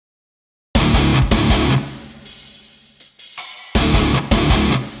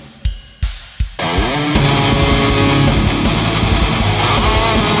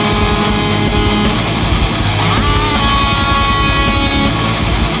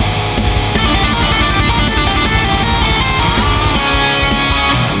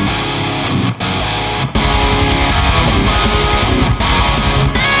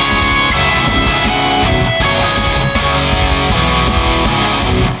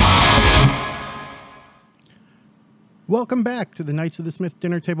Welcome back to the Knights of the Smith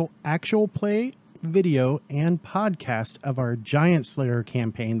Dinner Table actual play, video, and podcast of our Giant Slayer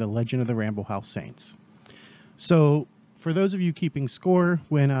campaign, The Legend of the Ramble House Saints. So, for those of you keeping score,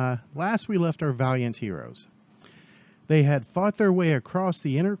 when last we left our valiant heroes, they had fought their way across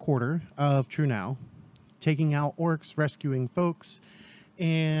the inner quarter of Trunau, taking out orcs, rescuing folks,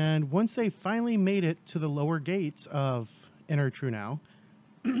 and once they finally made it to the lower gates of inner Trunau,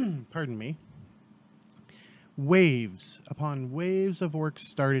 pardon me, waves upon waves of orcs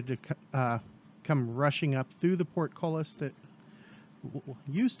started to come rushing up through the portcullis that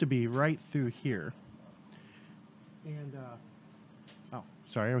used to be right through here. And, oh,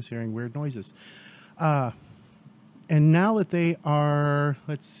 sorry, I was hearing weird noises. And now that they are,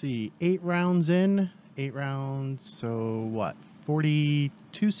 let's see, 8 rounds in, 8 rounds, so what,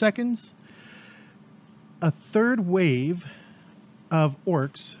 42 seconds? A third wave of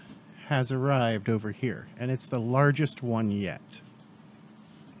orcs has arrived over here, and it's the largest one yet.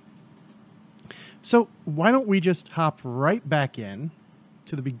 So why don't we just hop right back in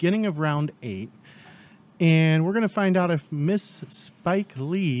to the beginning of round 8, and we're going to find out if Miss Spike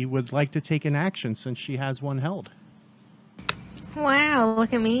Lee would like to take an action since she has one held. Wow,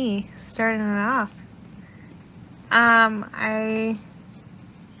 look at me starting it off. I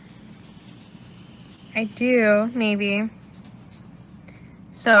do, maybe.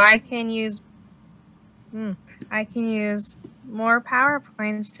 So I can use more power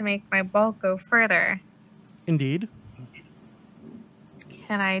points to make my bolt go further. Indeed.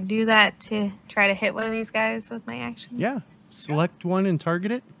 Can I do that to try to hit one of these guys with my action? Yeah. Select one and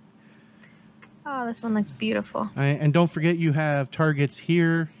target it. Oh, this one looks beautiful. And don't forget you have targets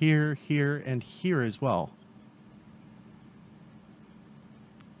here, here, here, and here as well.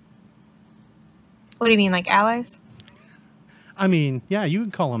 What do you mean, like allies? I mean, yeah, you can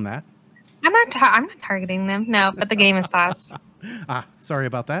call them that. I'm not targeting them. No, but the game is paused. Sorry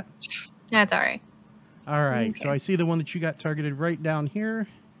about that. That's all right. All right, Okay. so I see the one that you got targeted right down here.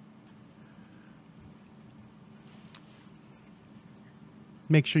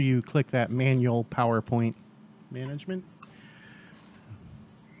 Make sure you click that manual PowerPoint management.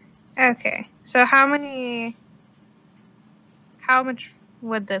 Okay, so how much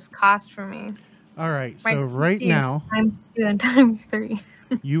would this cost for me? All right, so right now, times 2 and times 3.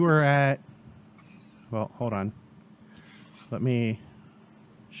 you are at, well, hold on. Let me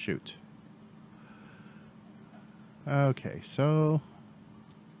shoot. Okay, so,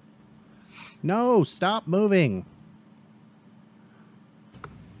 no, stop moving.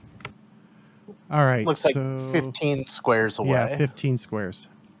 All right, Looks like 15 squares away. Yeah, 15 squares.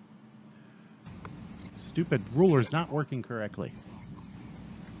 Stupid ruler's not working correctly.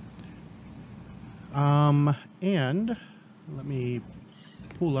 And let me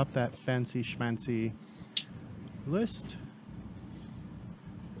pull up that fancy schmancy list.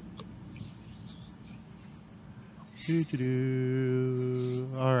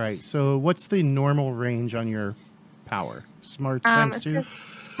 All right, so what's the normal range on your power? Smarts times it's 2? just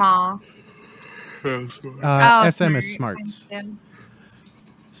small. SM is smarts.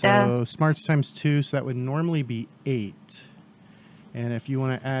 So smarts times 2, so that would normally be 8. And if you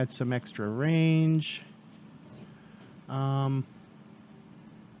want to add some extra range, so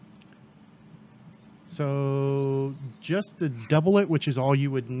just to double it, which is all you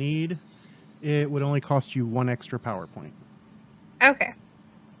would need, it would only cost you 1 extra power point. Okay.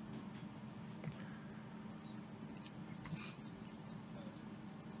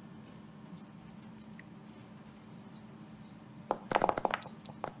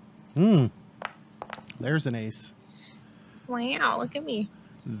 There's an ace. Wow, look at me.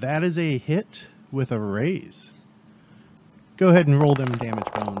 That is a hit with a raise. Go ahead and roll them damage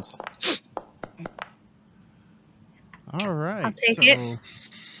bones. All right. I'll take it.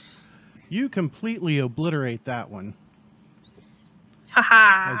 You completely obliterate that one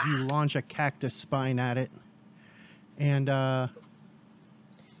Haha. as you launch a cactus spine at it. And, well,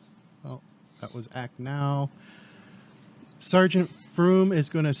 that was act now. Sergeant Froome is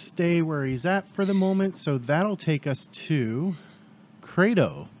going to stay where he's at for the moment, so that'll take us to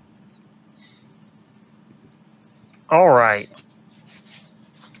Credo. All right.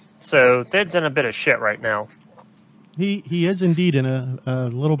 So Thid's in a bit of shit right now. He is indeed in a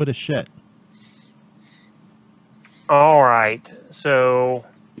little bit of shit. All right. So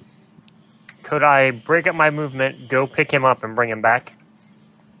could I break up my movement, go pick him up, and bring him back?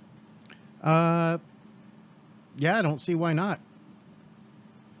 Yeah, I don't see why not.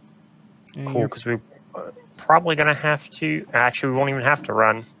 And Cool, because we're probably going to have to... Actually, we won't even have to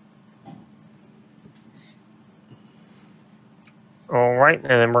run. All right, and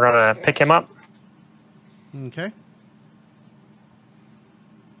then we're going to pick him up. Okay.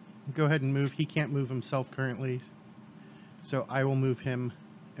 go ahead and move. He can't move himself currently, so I will move him.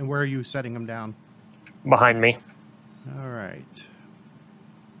 And where are you setting him down? Behind me. All right.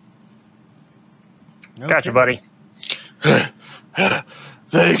 Gotcha, buddy.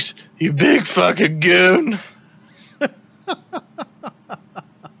 Thanks, you big fucking goon.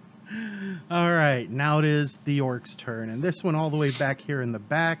 All right, now it is the orc's turn, and this one all the way back here in the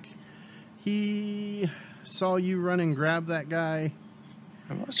back. He saw you run and grab that guy.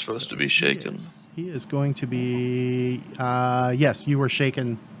 Am I supposed to be shaken? He is going to be... yes, you were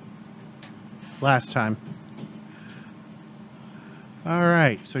shaken last time. All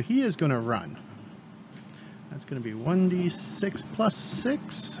right, so he is going to run. That's going to be 1d6 plus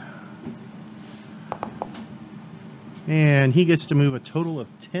 6. And he gets to move a total of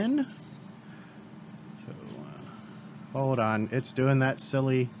 10. So, hold on. It's doing that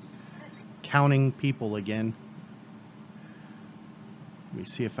silly counting people again. Let me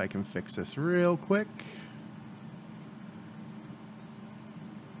see if I can fix this real quick.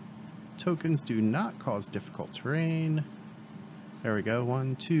 Tokens do not cause difficult terrain. There we go.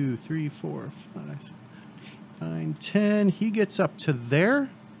 1, 2, 3, 4, 5, 9, 10. He gets up to there.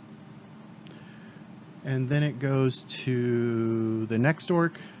 And then it goes to the next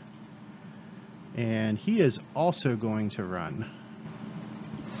orc. And he is also going to run.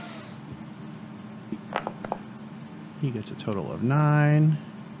 He gets a total of 9.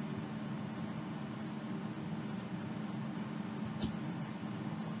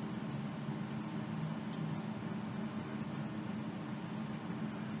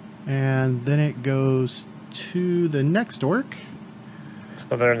 And then it goes to the next orc.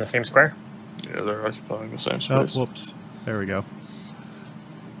 So they're in the same square? Yeah, they're occupying the same Oh, space. whoops. There we go.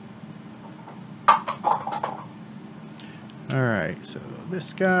 All right, so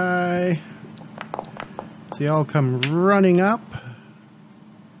this guy. So they all come running up.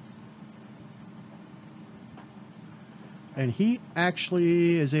 And he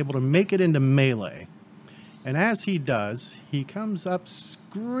actually is able to make it into melee. And as he does, he comes up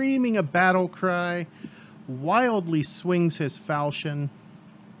screaming a battle cry, wildly swings his falchion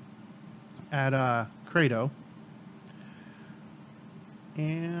at Kratos.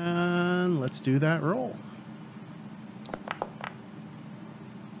 And let's do that roll.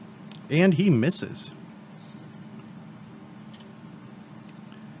 And he misses.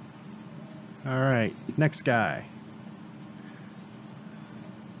 All right, next guy.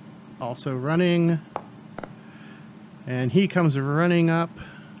 Also running. And he comes running up.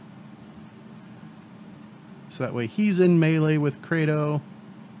 So that way he's in melee with Kratos.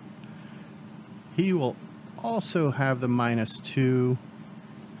 He will also have the -2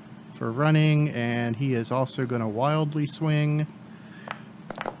 for running, and he is also going to wildly swing.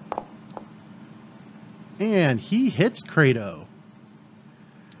 And he hits Kratos.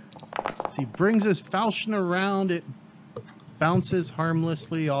 So he brings his falchion around. It bounces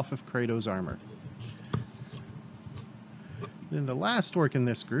harmlessly off of Kratos' armor. Then the last orc in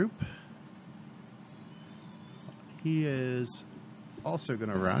this group, he is also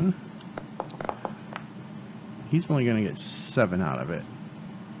going to run. He's only going to get 7 out of it.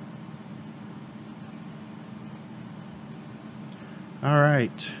 All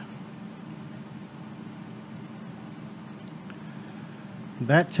right.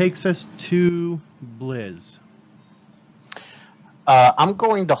 That takes us to Bliz. I'm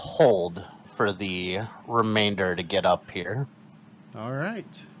going to hold for the remainder to get up here. All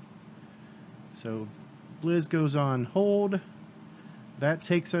right. So Bliz goes on hold. That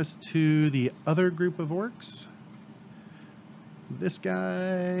takes us to the other group of orcs. This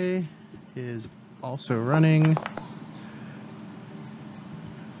guy is also running.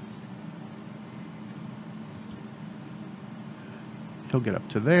 He'll get up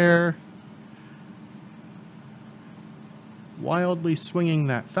to there. Wildly swinging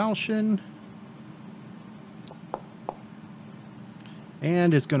that falchion.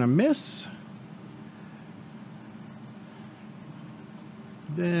 And is going to miss.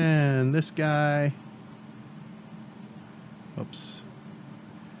 Then this guy. Oops.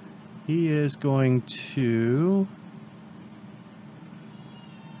 He is going to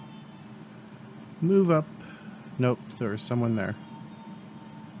move up. Nope, there's someone there.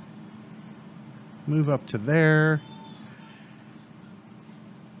 Move up to there.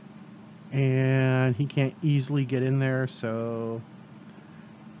 And he can't easily get in there, so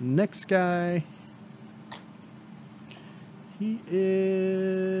next guy, he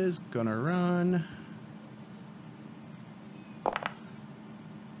is gonna run.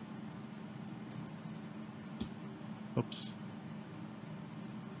 Oops.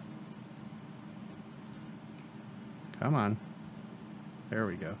 Come on. There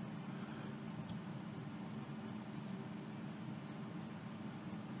we go.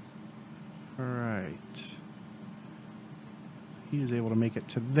 All right. He is able to make it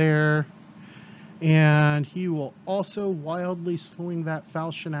to there. And he will also wildly swing that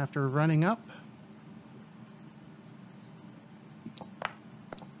falchion after running up.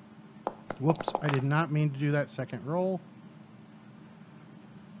 Whoops, I did not mean to do that second roll.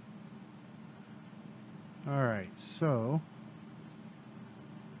 All right, so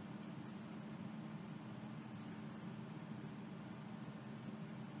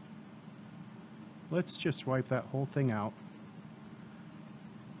let's just wipe that whole thing out.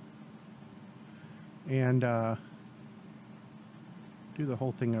 And do the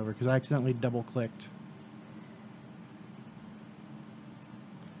whole thing over because I accidentally double-clicked.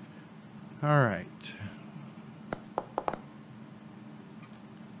 All right.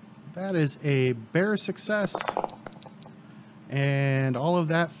 That is a bare success. And all of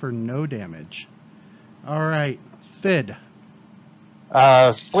that for no damage. All right, Thid.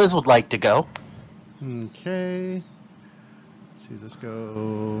 Bliz would like to go. Okay. Let's see, does this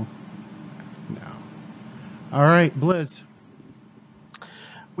go? No. All right, Bliz.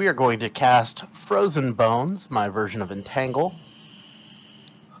 We are going to cast Frozen Bones, my version of Entangle.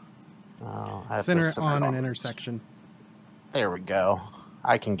 I have to Center it center on it an intersection. There we go.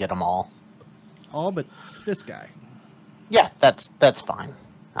 I can get them all. All but this guy. Yeah, that's fine.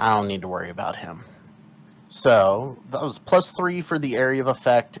 I don't need to worry about him. So that was +3 for the area of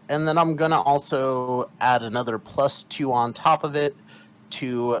effect, and then I'm gonna also add another +2 on top of it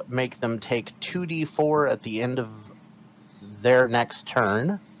to make them take 2d4 at the end of their next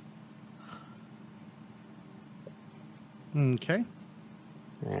turn. Okay.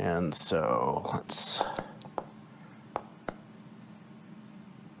 And so let's.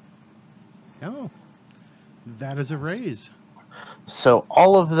 Oh, that is a raise. So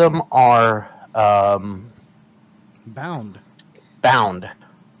all of them are Bound. bound.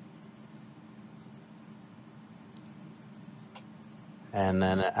 And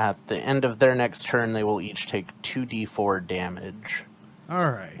then at the end of their next turn, they will each take 2d4 damage.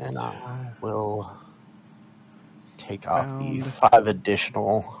 All right. And I will take off the Bound. 5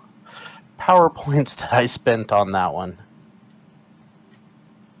 additional power points that I spent on that one.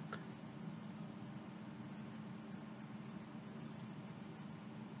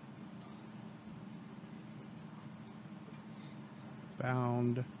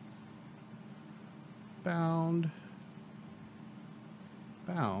 Bound. Bound.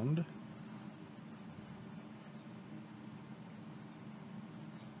 Bound.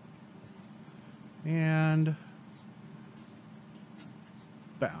 And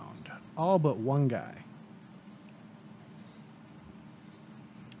bound. All but one guy.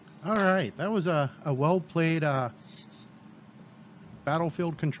 All right. That was a well-played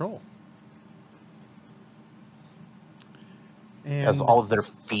battlefield control. And As all of their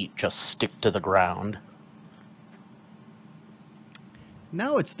feet just stick to the ground.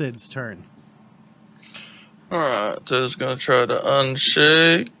 now it's Thid's turn. Alright, Ted's gonna try to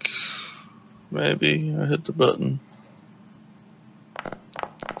unshake. Maybe I hit the button.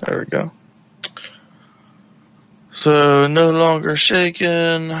 There we go. So no longer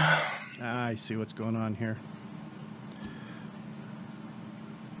shaking. I see what's going on here.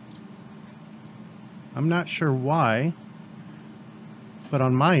 I'm not sure why, but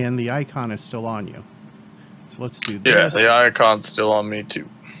on my end, the icon is still on you. So let's do this. Yeah, the icon's still on me too.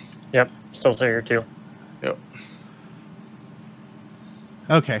 Yep, still here too. Yep.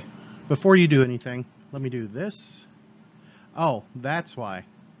 Okay, before you do anything, let me do this. Oh, that's why.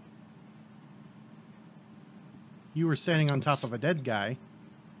 You were standing on top of a dead guy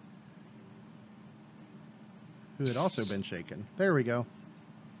who had also been shaken. There we go.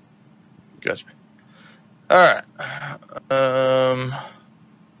 Gotcha. Alright.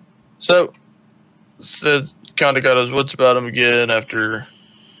 So Sid kind of got his wits about him again after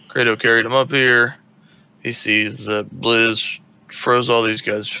Kratos carried him up here. He sees that Bliz froze all these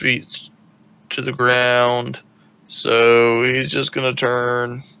guys' feet to the ground. So he's just going to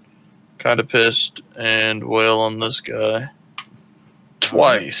turn kind of pissed and wail on this guy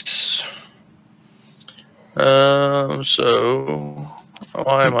twice. So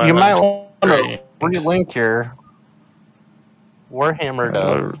why am I You might on want to three? relink your Warhammer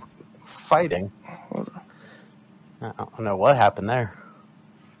to fighting. I don't know what happened there.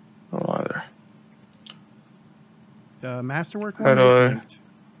 Oh, either. The masterwork How one do is I- linked.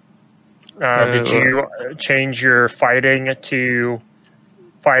 Did you change your fighting to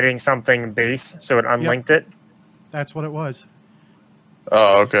fighting something base so it unlinked it? That's what it was.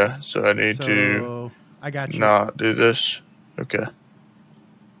 Oh, okay. So I need to So I got you. not do this. Okay.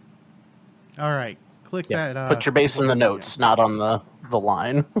 All right. Click Yeah, that. put your base in the link again. notes, not on the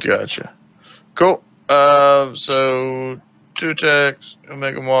line. Gotcha. Cool. So 2 attacks,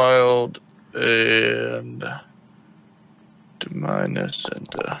 make them wild, and to minus and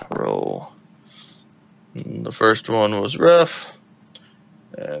roll. And the first one was rough,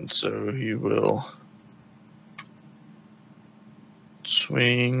 and so he will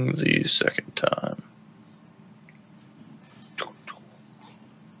swing the second time.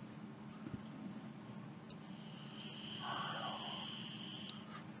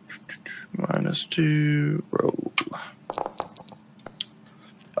 -2, roll.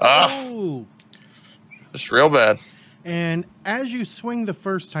 Oh! It's real bad. And as you swing the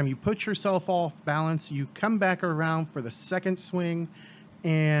first time, you put yourself off balance. You come back around for the second swing,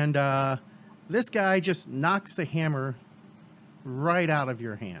 and this guy just knocks the hammer right out of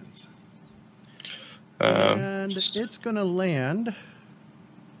your hands. And it's going to land.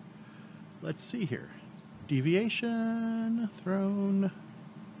 Let's see here. Deviation, thrown,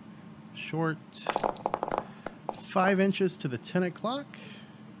 short, 5 inches to the 10 o'clock.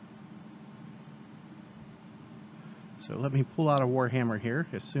 So let me pull out a Warhammer here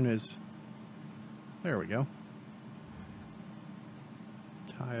as soon as... There we go.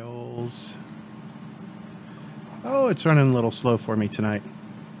 Tiles. Oh, it's running a little slow for me tonight.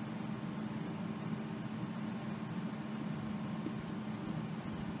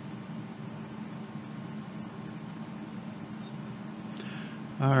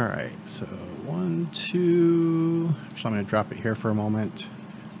 All right, so 1, 2... Actually, I'm going to drop it here for a moment.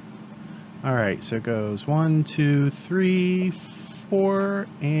 All right, so it goes 1, 2, 3, 4,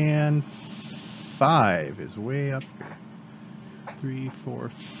 and 5 is way up here. 3, 4,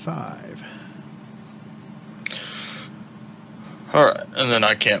 5. All right, and then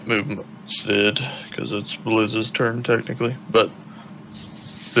I can't move Sid because it's Bliz's turn technically, but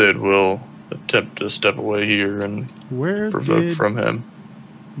Sid will attempt to step away here and provoke from him.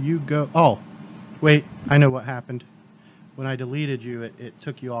 You go. Oh, wait, I know what happened. When I deleted you, it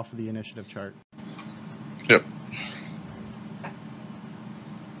took you off of the initiative chart. Yep.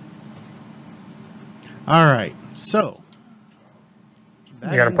 All right, so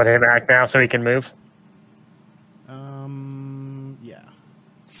You gotta put him back now so he can move. Yeah.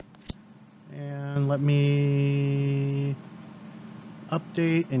 And let me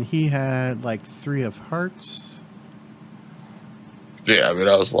update. And he had like 3 of hearts. Yeah, but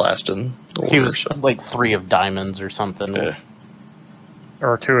I was last in the order. He was like 3 of diamonds or something. Yeah.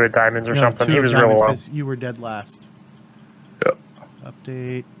 Or 2 of diamonds or something. 2 He of was real diamonds low. 'cause you were dead last. Yep.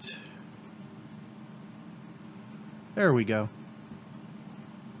 Update. There we go.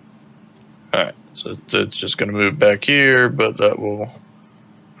 All right, so it's just going to move back here, but that will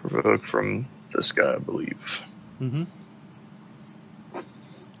provoke from this guy, I believe. Mm-hmm.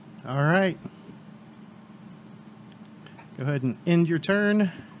 All right. Go ahead and end your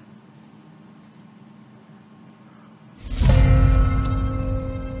turn.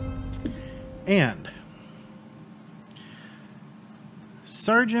 And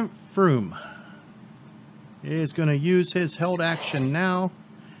Sergeant Froome is going to use his held action now,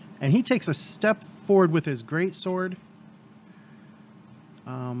 and he takes a step forward with his greatsword.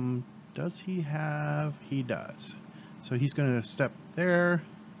 Does he have? He does. So he's going to step there,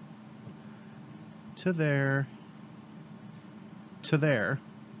 to there, to there.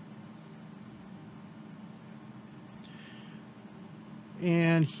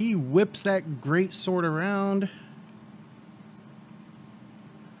 And he whips that great sword around.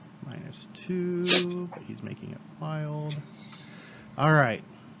 -2, but he's making it wild. All right.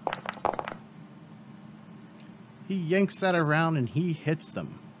 He yanks that around and he hits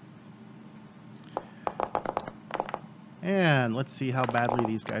them. And let's see how badly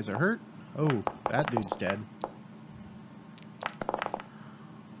these guys are hurt. Oh, that dude's dead.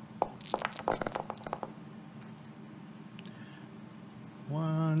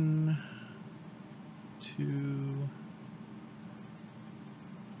 One, 2,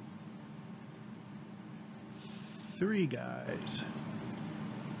 3 guys.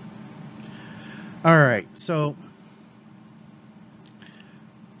 All right, so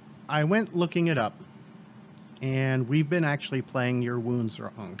I went looking it up, and we've been actually playing your wounds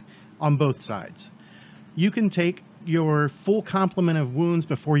wrong on both sides. You can take your full complement of wounds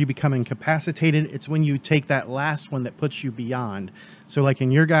before you become incapacitated. It's when you take that last one that puts you beyond. So like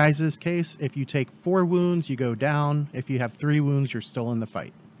in your guys' case, if you take 4 wounds, you go down. If you have 3 wounds, you're still in the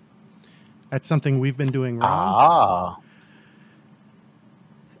fight. That's something we've been doing wrong.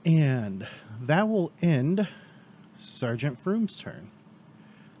 And that will end Sergeant Froome's turn.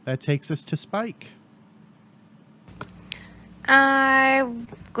 That takes us to Spike. I'm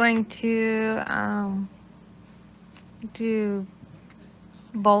going to do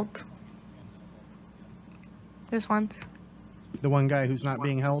bolt There's one. The one guy who's not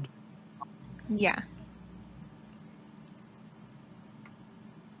being held? Yeah.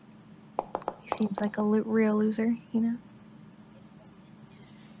 He seems like a real loser, you know?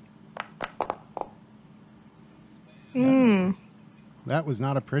 That was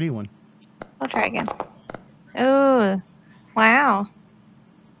not a pretty one. I'll try again. Oh, wow.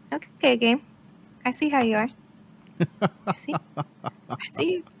 Okay, game. I see how you are. I see. I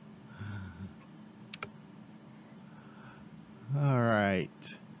see you. All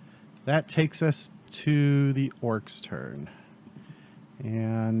right. That takes us to the orc's turn.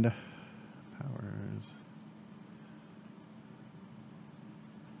 And powers.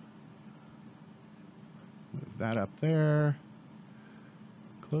 Move that up there.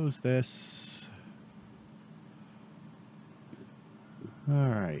 Close this. All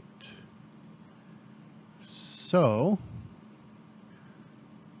right. So,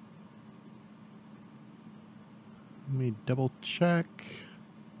 let me double check.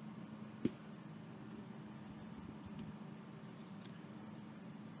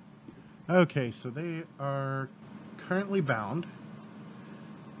 Okay, so they are currently bound.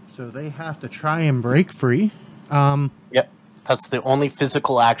 So they have to try and break free. Yep. That's the only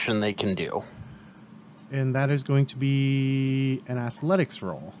physical action they can do. And that is going to be an athletics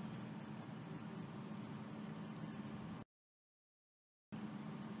roll.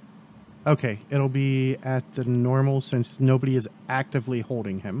 Okay, it'll be at the normal since nobody is actively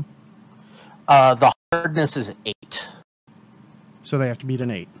holding him. The hardness is 8. So they have to beat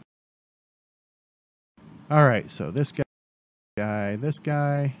an 8. All right, so this guy, this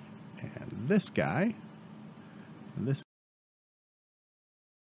guy, and this guy, and this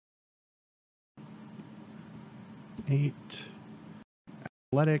 8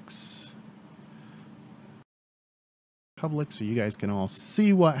 athletics public, so you guys can all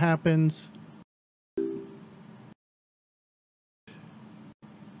see what happens. 2,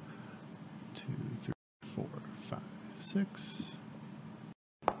 3, 4, 5, 6.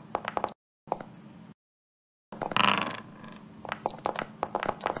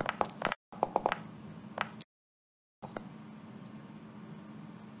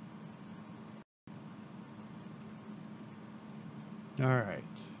 All right.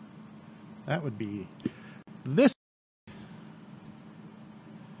 That would be this.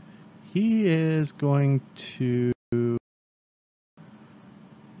 He is going to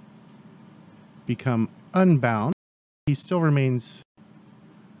become unbound. He still remains.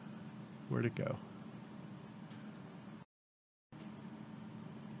 Where to go?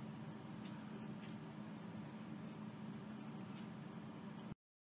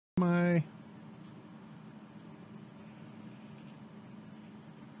 My.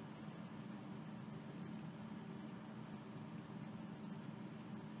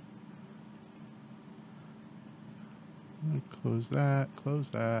 Close that,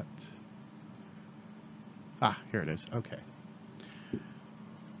 close that. Ah, here it is. Okay.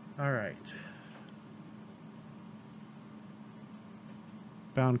 All right.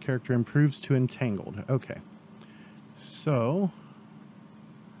 Bound character improves to entangled. Okay. So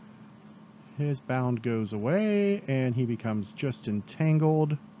his bound goes away and he becomes just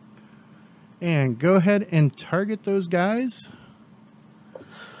entangled. And go ahead and target those guys.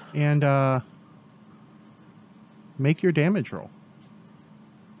 And make your damage roll.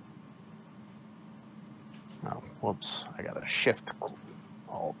 Oh, whoops. I got to shift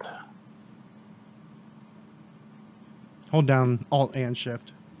alt. Hold down alt and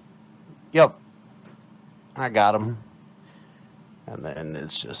shift. Yep. I got him. And then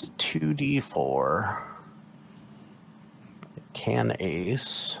it's just 2d4. Can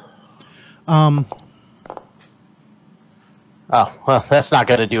ace. Oh, well, that's not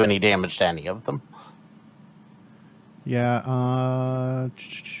going to do any damage to any of them. Yeah,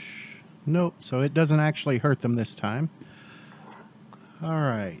 nope. So it doesn't actually hurt them this time. All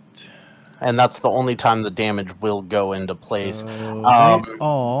right. And that's the only time the damage will go into place. So they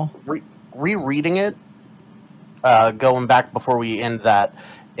all... Rereading it, going back before we end that,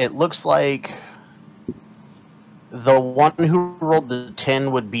 it looks like the one who rolled the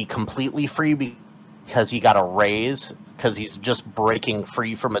 10 would be completely free because he got a raise, because he's just breaking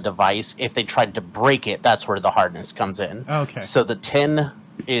free from a device. If they tried to break it, that's where the hardness comes in. Okay. So the 10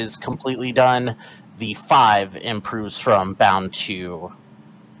 is completely done. The 5 improves from bound to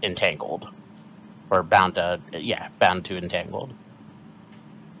entangled. Or bound to entangled.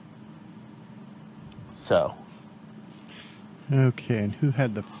 So. Okay, and who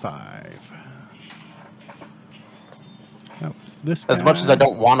had the 5? That was this guy. As much as I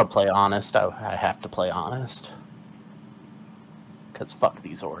don't want to play honest, I have to play honest. Because fuck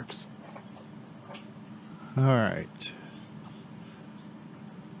these orcs. All right.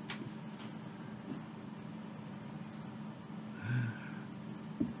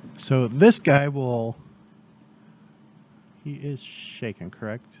 So this guy will... He is shaken,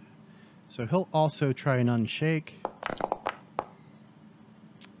 correct? So he'll also try and unshake.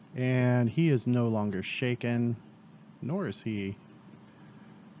 And he is no longer shaken, nor is he...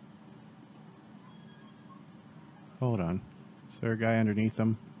 Hold on. Is there a guy underneath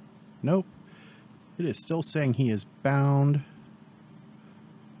him? Nope. It is still saying he is bound.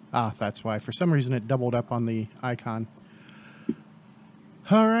 Ah, that's why. For some reason it doubled up on the icon.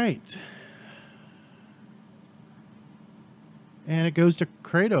 All right. And it goes to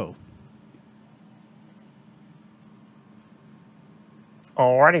Credo.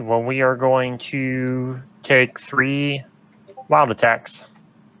 Alrighty, well, we are going to take 3 wild attacks.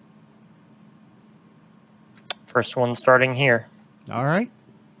 First one starting here. All right.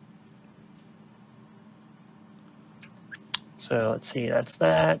 So let's see, that's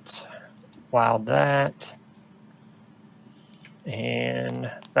that. Wild that. And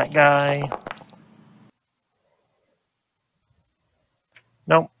that guy.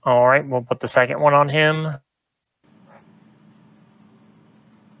 Nope. All right, we'll put the second one on him.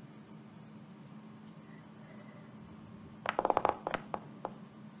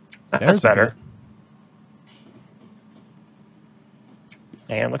 That's There's a better. hit.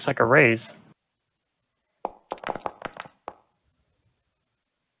 And looks like a raise.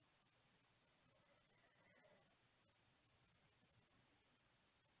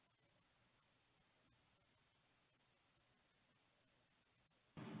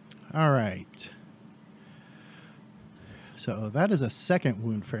 All right. So that is a second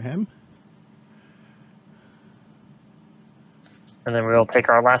wound for him. And then we'll take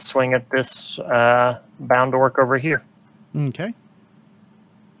our last swing at this bound orc over here. Okay.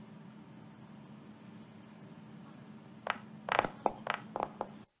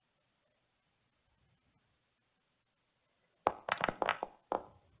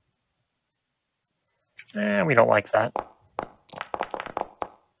 We don't like that.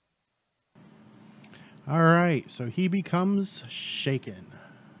 All right. So he becomes shaken.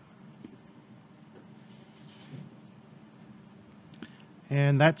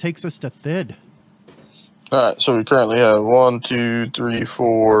 And that takes us to Thid. All right, so we currently have 1, 2, 3,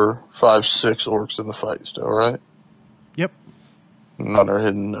 4, 5, 6 orcs in the fight still, right? Yep. None are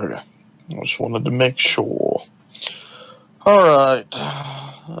hidden. Okay. I just wanted to make sure. All right.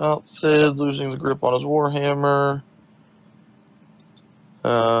 Well, Thid losing the grip on his warhammer.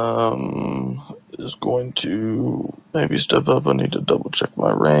 Is going to maybe step up. I need to double check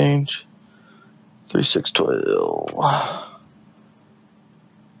my range. 3, 6, 12.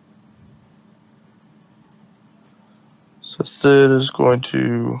 So Thid is going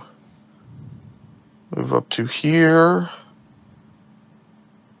to move up to here.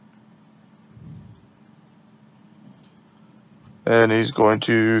 And he's going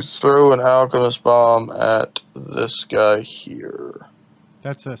to throw an alchemist bomb at this guy here.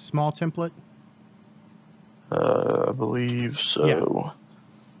 That's a small template. I believe so. Yeah.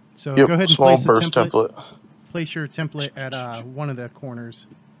 So Yep, go ahead and small place burst the template. template. Place your template at one of the corners.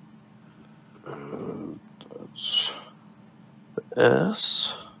 That's the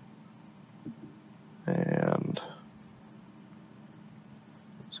S. And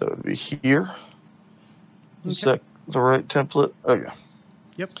so it would be here. Is Okay. that the right template? Okay.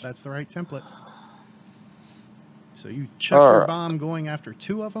 Yep, that's the right template. So you chuck All your right. bomb going after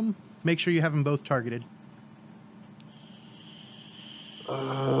 2 of them. Make sure you have them both targeted.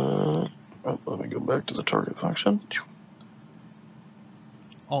 Let me go back to the target function.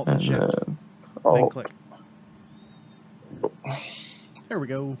 Alt and And shift. then Then Alt. click. There we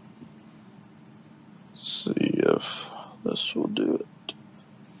go. See if this will do it.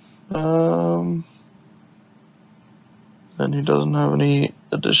 And he doesn't have any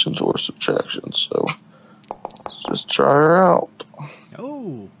additions or subtractions, so let's just try her out.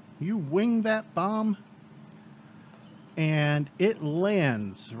 Oh, you wing that bomb, and it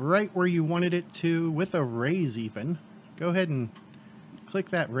lands right where you wanted it to with a raise even. Go ahead and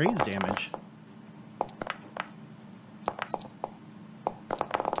click that raise damage.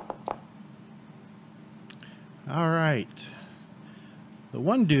 All right. The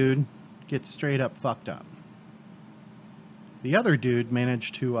one dude gets straight up fucked up. The other dude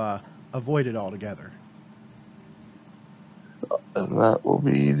managed to avoid it altogether. And that will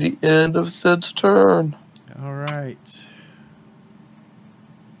be the end of Thid's turn. All right.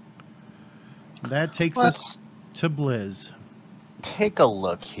 That takes Let's us to Bliz. take a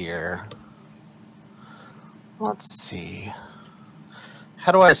look here. Let's see.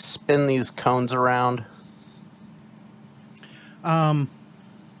 How do I spin these cones around? Let's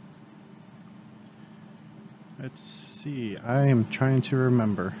see. I am trying to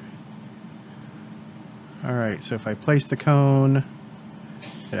remember. All right, so if I place the cone,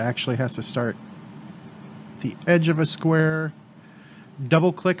 it actually has to start the edge of a square,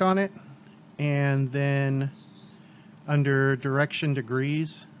 double click on it, and then under direction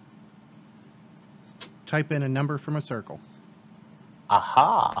degrees, type in a number from a circle.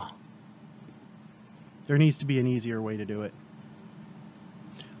 Aha. There needs to be an easier way to do it.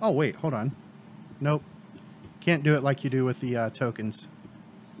 Oh, wait, hold on. Nope. Can't do it like you do with the tokens.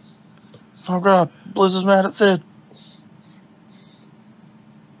 Oh god, Bliz is mad at Sid.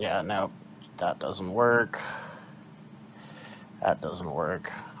 Yeah, no, that doesn't work. That doesn't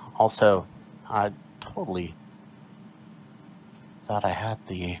work. Also, I totally thought I had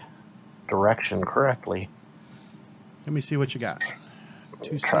the direction correctly. Let me see what you got.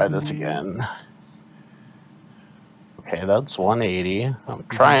 Try this 270. again. Okay, that's 180. I'm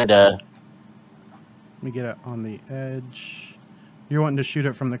trying to... Let me get it on the edge. You're wanting to shoot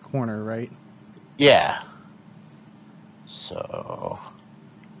it from the corner, right? Yeah. So...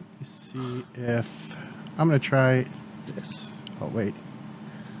 Let me see if... I'm going to try this. Oh, wait.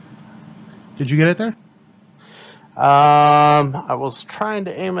 Did you get it there? I was trying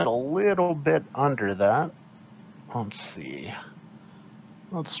to aim it a little bit under that. Let's see.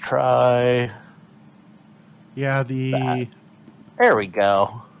 Let's try... Yeah, the There we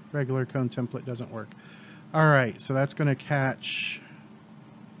go. regular cone template doesn't work. All right, so that's going to catch...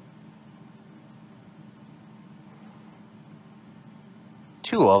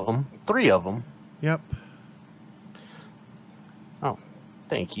 Two of them. Three of them. Yep. Oh,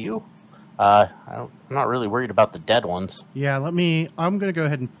 thank you. I'm not really worried about the dead ones. Yeah, I'm going to go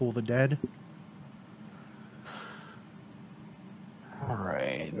ahead and pull the dead. All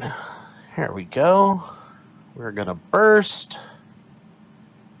right. Here we go. We're going to burst.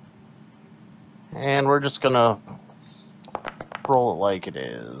 And we're just going to roll it like it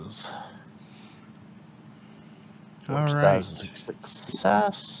is. All Oops, right. that was a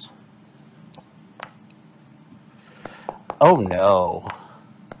success. Oh, no.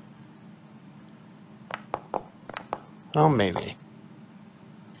 Oh, maybe.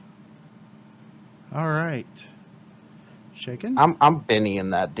 All right. Shaken? I'm Benny-ing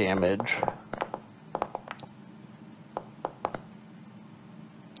that damage.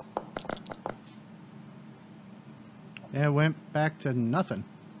 Yeah, it went back to nothing.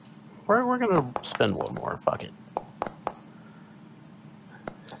 We're gonna spend one more. Fuck it.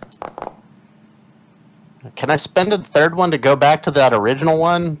 Can I spend a third one to go back to that original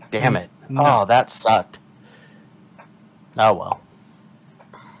one? Damn it. No. Oh, that sucked. Oh, well.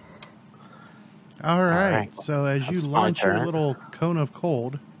 All right. right. So as you That's my launch your turn. little cone of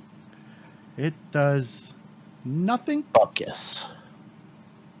cold, it does nothing. Focus.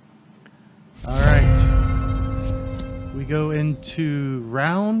 All right. We go into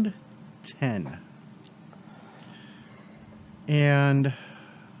round 10. And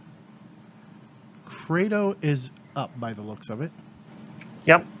Credo is up by the looks of it.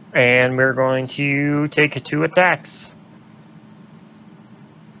 Yep. And we're going to take 2 attacks.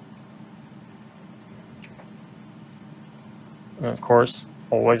 And of course,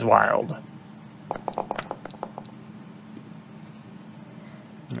 always wild.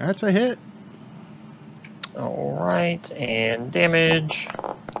 That's a hit. All right, and damage.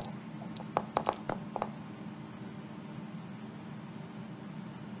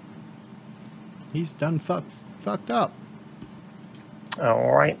 He's done fucked up.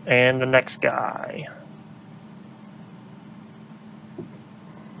 All right, and the next guy.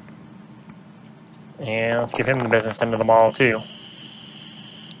 And let's give him the business end of the mall, too.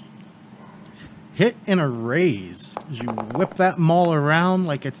 Hit and a raise. As you whip that maul around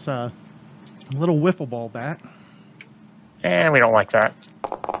like it's a little wiffle ball bat. And we don't like that.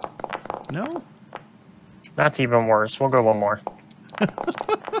 No? That's even worse. We'll go one more.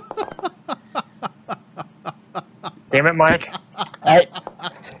 Damn it, Mike.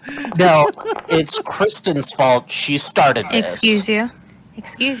 No, it's Kristen's fault. She started this. Excuse you.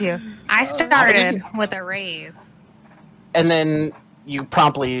 Excuse you. I started with a raise. And then you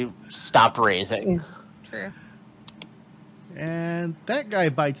promptly stopped raising. True. And that guy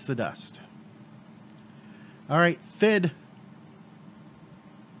bites the dust. All right, Thid.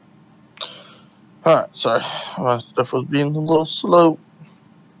 Alright, sorry. My stuff was being a little slow.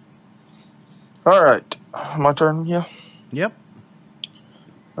 Alright, my turn, yeah? Yep.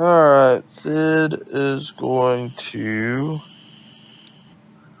 Alright, Sid is going to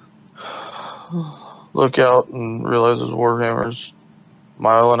look out and realize his Warhammer's a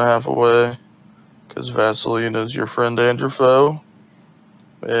mile and a half away. because Vaseline is your friend and your foe.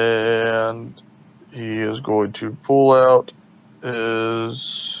 And he is going to pull out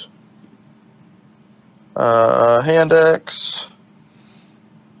his hand axe.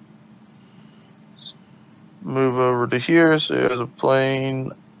 Move over to here so he has a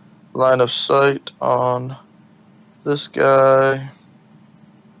plain line of sight on this guy.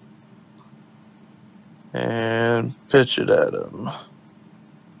 And pitch it at him.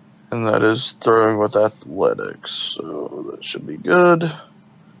 And that is throwing with athletics, so that should be good.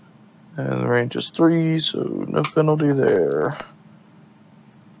 And the range is 3, so no penalty there.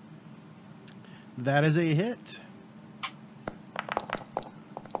 That is a hit.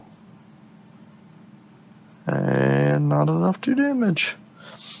 And not enough to damage.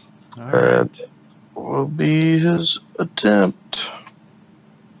 All That right. will be his attempt.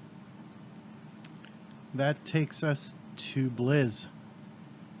 That takes us to Bliz.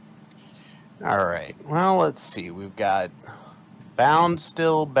 All right. Well, let's see. We've got bound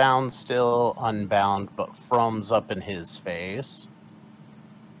still, unbound, but From's up in his face.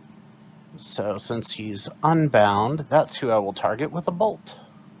 So since he's unbound, that's who I will target with a bolt.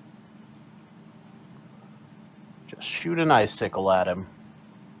 Just shoot an icicle at him.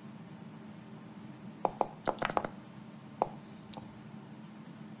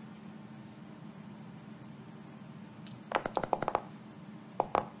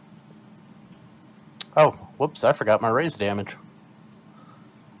 Oh, whoops, I forgot my raise damage.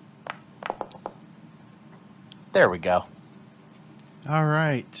 There we go. All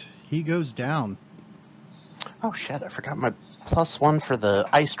right. He goes down. Oh shit, I forgot my +1 for the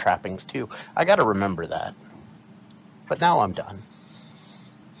ice trappings too. I gotta remember that. But now I'm done.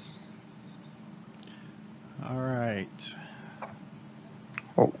 All right.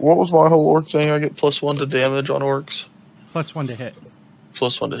 What was my whole orc thing? I get +1 to damage on orcs. +1 to hit.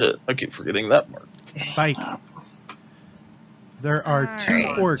 +1 to hit. I keep forgetting that mark. Spike. There are All 2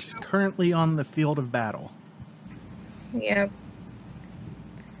 right. orcs currently on the field of battle. Yep.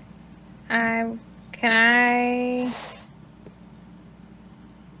 Can I?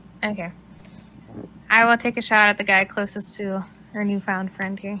 Okay. I will take a shot at the guy closest to our newfound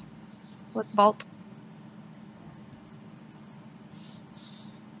friend here with Bolt.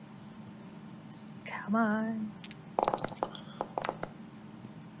 Come on.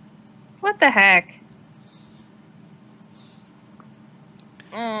 What the heck?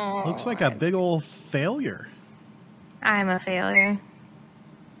 Oh, Looks like a big old failure. I'm a failure.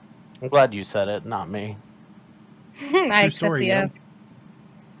 I'm glad you said it, not me. I True accept story, the yeah.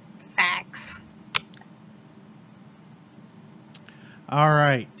 facts. All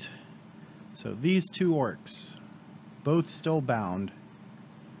right. So these 2 orcs, both still bound.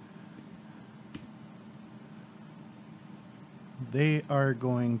 They are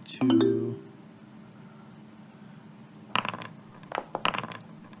going to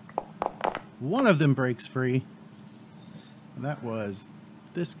one of them breaks free. And that was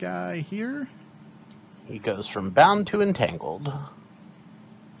this guy here. He goes from bound to entangled.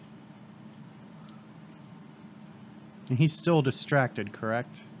 And he's still distracted,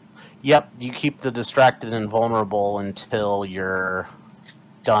 correct? Yep, you keep the distracted and vulnerable until you're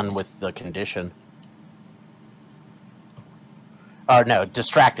done with the condition. Or no,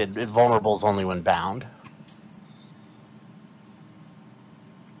 distracted. Vulnerable is only when bound.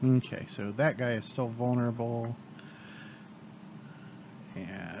 Okay, so that guy is still vulnerable.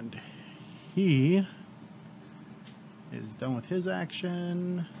 And he is done with his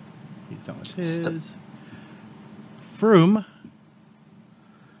action. He's done with his. Froome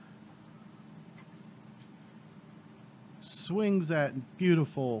swings that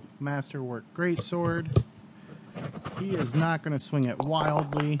beautiful masterwork greatsword. He is not going to swing it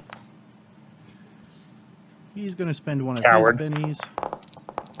wildly. He's going to spend one of Coward. his bennies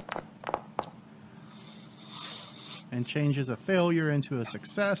and changes a failure into a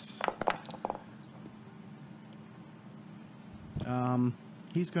success.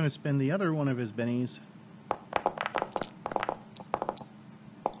 He's going to spend the other one of his bennies.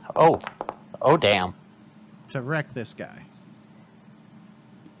 Oh damn. To wreck this guy.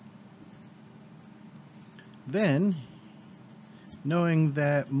 Then, knowing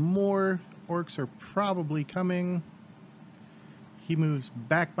that more orcs are probably coming, he moves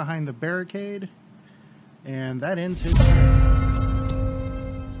back behind the barricade, and that ends his turn.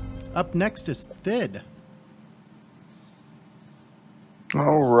 Up next is Thid.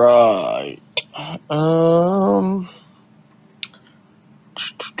 All right.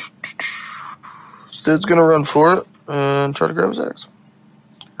 Stead's gonna run for it and try to grab his axe.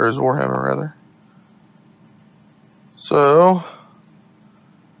 Or his warhammer, rather. So,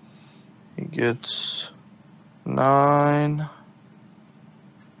 he gets 9.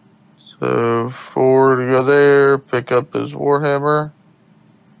 So 4 to go there, pick up his Warhammer.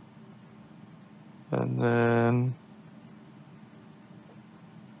 And then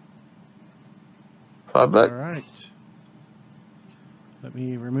 5 back. All right. Let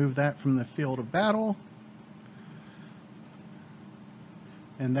me remove that from the field of battle.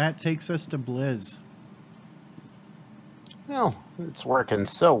 And that takes us to Bliz. Oh, it's working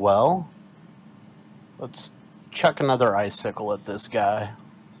so well. Let's chuck another icicle at this guy.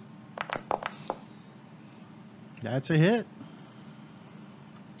 That's a hit.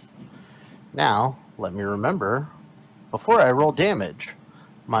 Now, let me remember, before I roll damage,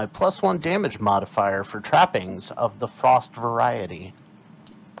 my +1 damage modifier for trappings of the frost variety.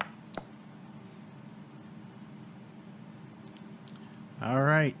 All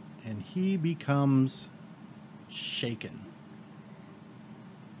right. And he becomes shaken.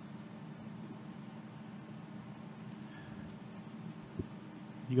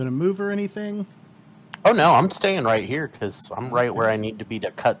 You going to move or anything? Oh no, I'm staying right here because I'm right where I need to be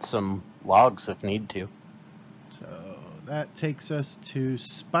to cut some logs if need to. So that takes us to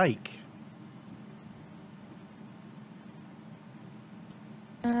Spike.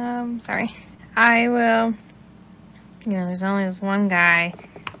 Sorry. I will. There's only this one guy.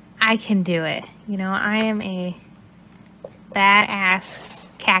 I can do it. I am a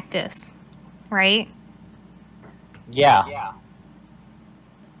badass cactus, right? Yeah.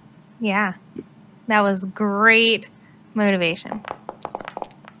 Yeah. That was great motivation.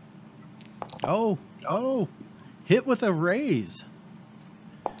 Oh, hit with a raise.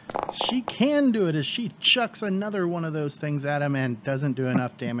 She can do it as she chucks another one of those things at him and doesn't do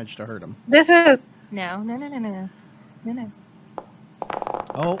enough damage to hurt him. This is... No.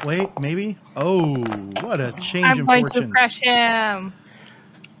 Oh, wait, maybe? Oh, what a change I'm in going to fortunes. crush him.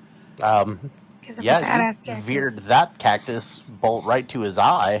 'Cause I'm a Yeah, badass you cactus. veered that cactus bolt right to his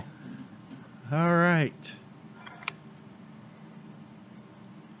eye. All right.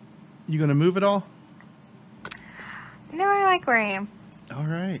 You going to move it all? No, I like where I am. All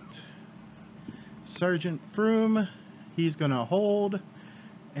right. Sergeant Froome, he's going to hold,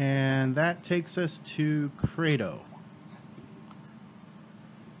 and that takes us to Credo.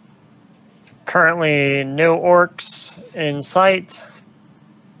 Currently, no orcs in sight.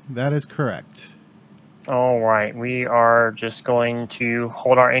 That is correct. All right, we are just going to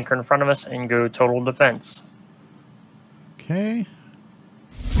hold our anchor in front of us and go total defense. Okay.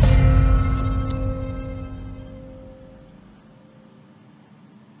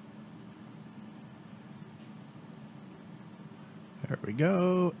 There we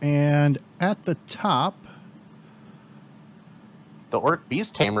go. And at the top, The orc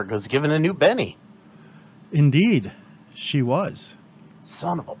beast tamer was given a new Benny. indeed, she was.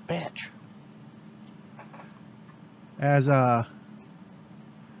 Son of a bitch. As a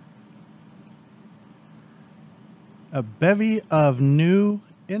bevy of new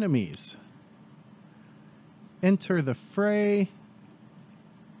enemies enter the fray.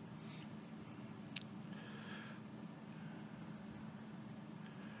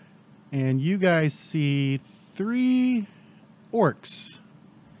 And you guys see 3 orcs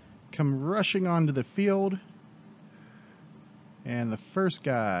come rushing onto the field. And the first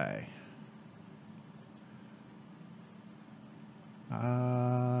guy...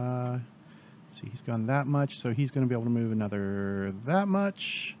 see, he's gone that much, so he's going to be able to move another that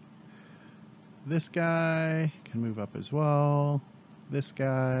much. This guy can move up as well. This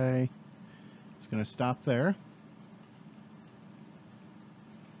guy is going to stop there.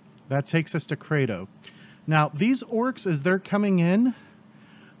 That takes us to Credo. Now, these orcs, as they're coming in,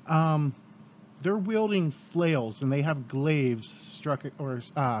 they're wielding flails, and they have glaives struck or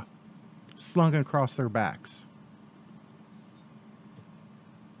slung across their backs.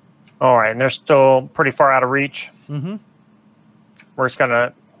 All right, and they're still pretty far out of reach. Mm-hmm. We're just going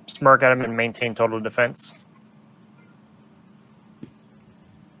to smirk at them and maintain total defense.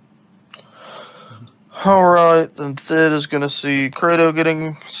 All right, then Thid is going to see Credo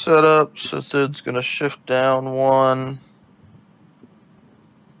getting set up, so Thid's going to shift down 1.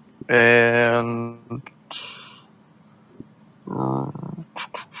 And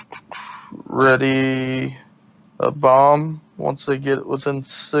ready a bomb. Once they get within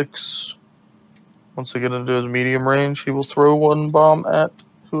 6, once they get into his medium range, he will throw 1 bomb at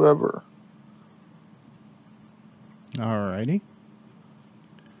whoever. Alrighty.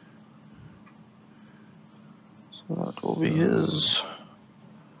 So that will be his.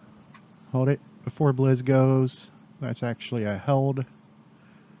 Hold it before Bliz goes. That's actually a held.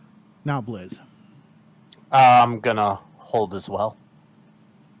 Now Bliz. I'm gonna hold as well.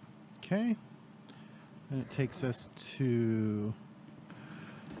 Okay. And it takes us to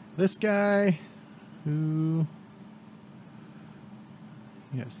this guy who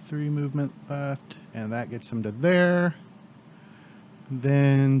he has 3 movement left, and that gets him to there.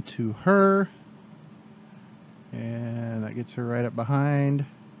 Then to her, and that gets her right up behind.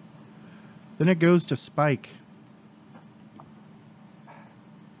 Then it goes to Spike.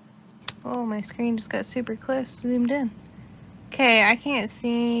 Oh, my screen just got super close, zoomed in. Okay, I can't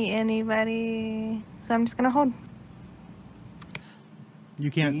see anybody, so I'm just gonna hold. You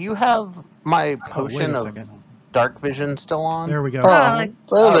Do can't. you have my Oh, wait potion a of second. dark vision still on? There we go. Oh, there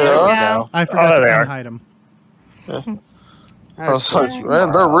Oh, they there we are. go. I forgot there to they are. unhide him. I was like,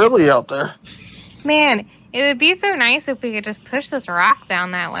 man, they're really out there. Man, it would be so nice if we could just push this rock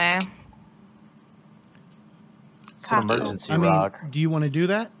down that way. It's an emergency I mean, rock. do you want to do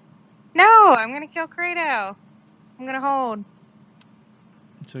that? No, I'm gonna kill Kratos. I'm gonna hold.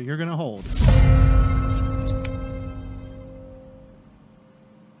 So you're going to hold.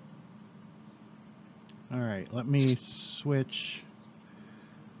 All right, let me switch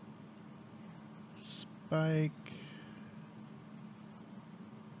Spike.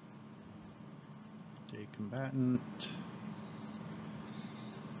 Day combatant.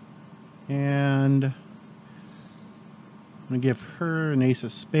 And I'm going to give her an ace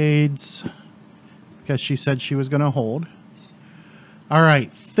of spades because she said she was going to hold. All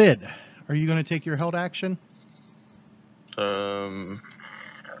right, Thid, are you going to take your held action? Are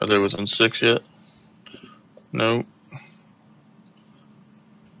they within 6 yet? No.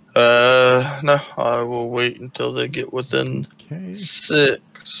 No. I will wait until they get within Okay. 6.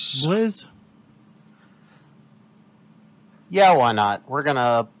 Bliz? Yeah, why not? We're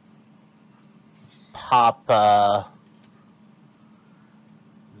gonna pop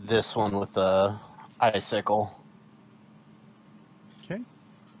this one with a icicle. Okay.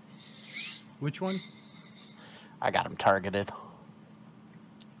 Which one? I got him targeted.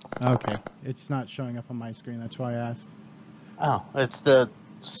 Okay. It's not showing up on my screen. That's why I asked. Oh, it's the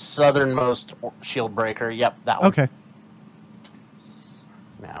southernmost shield breaker. Yep, that one. Okay.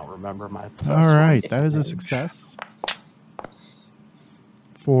 Now remember my. All right. That is a success.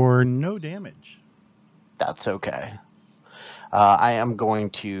 For no damage. That's okay. I am going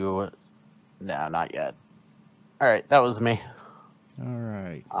to. No, not yet. All right, that was me. All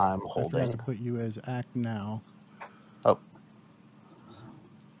right. I'm I forgot holding. to put you as act now. Oh,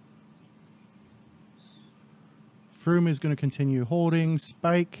 Froome is going to continue holding.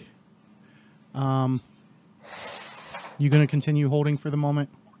 Spike. You going to continue holding for the moment?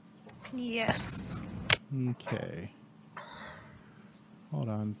 Yes. Okay. Hold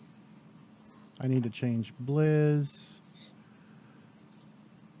on. I need to change Bliz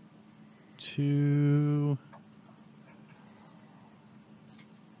to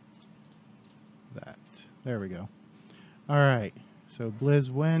that. There we go. All right. So Bliz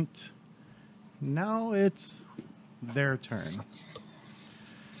went. Now it's their turn.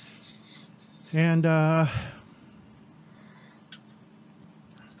 And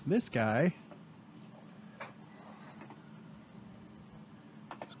this guy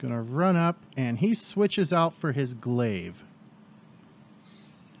is going to run up and he switches out for his glaive.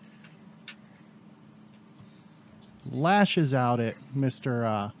 Lashes out at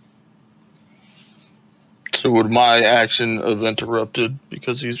Mr. So would my action have interrupted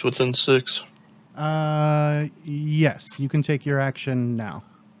because he's within 6? Yes, you can take your action now.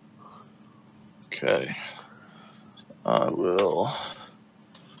 Okay. I will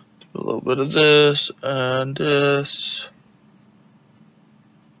do a little bit of this and this.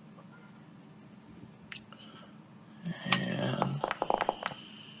 And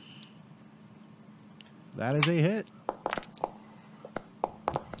That is a hit.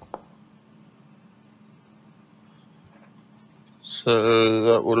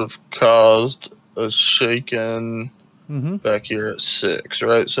 so that would have caused a shaken Mm-hmm. back here at 6,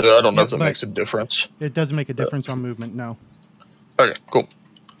 right? So I don't know Yeah, if that but- makes a difference. It doesn't make a difference on movement, no. Okay, cool.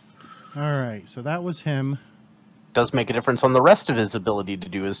 All right, so that was him. does make a difference on the rest of his ability to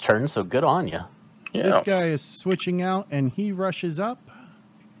do his turn. So good on you. Yeah. This guy is switching out, and he rushes up.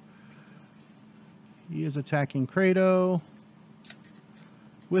 He is attacking Kratos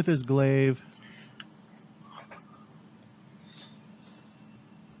with his glaive.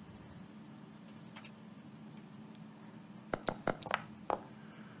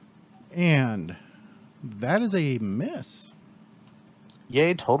 And that is a miss.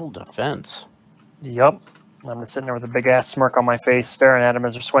 Yay, total defense. Yup. I'm just sitting there with a big ass smirk on my face, staring at him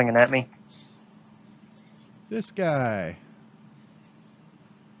as they're swinging at me. This guy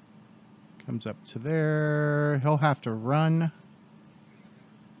comes up to there. He'll have to run.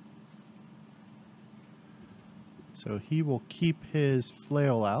 So he will keep his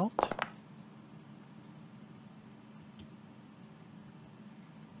flail out.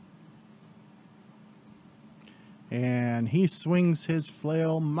 And he swings his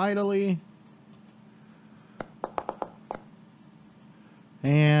flail mightily.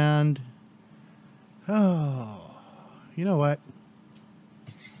 And, oh, you know what?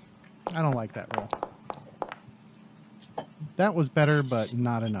 I don't like that roll. That was better, but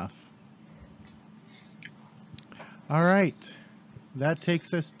not enough. All right. That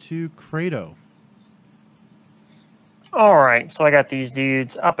takes us to Credo. All right, so I got these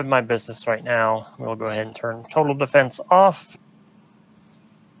dudes up in my business right now. We'll go ahead and turn total defense off.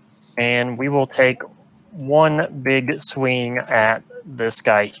 And we will take one big swing at this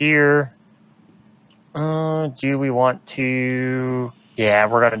guy here. Do we want to... Yeah,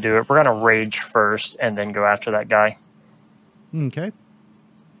 we're going to do it. We're going to rage first and then go after that guy. Okay.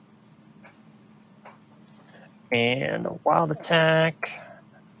 And a wild attack.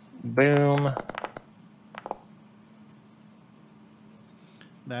 Boom.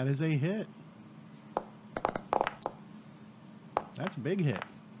 That is a hit. That's a big hit.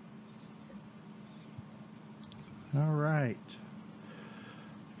 All right.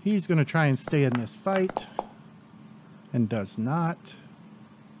 He's going to try and stay in this fight and does not.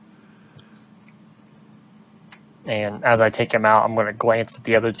 And as I take him out, I'm going to glance at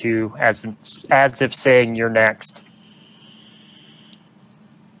the other two as if saying, "You're next."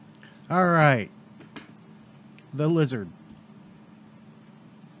 All right. The lizard.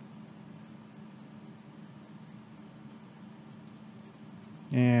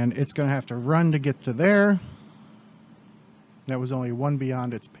 And it's going to have to run to get to there. That was only one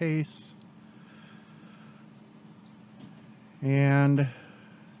beyond its pace. And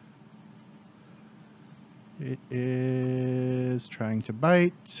it is trying to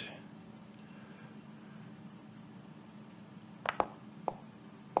bite.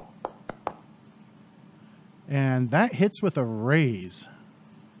 And that hits with a raise.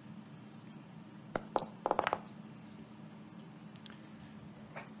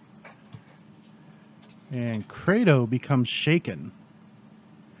 And Credo becomes shaken.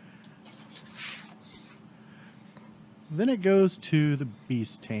 Then it goes to the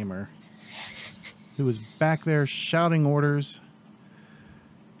Beast Tamer, who is back there shouting orders.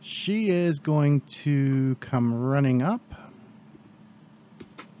 She is going to come running up.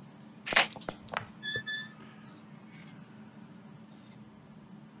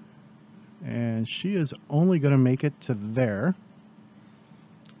 And she is only going to make it to there.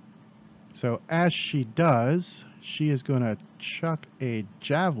 So as she does, she is going to chuck a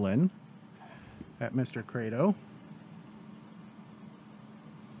javelin at Mr. Credo.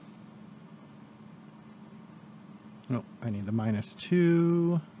 No, I need the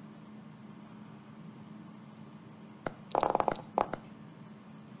 -2.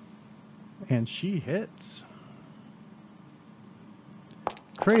 And she hits.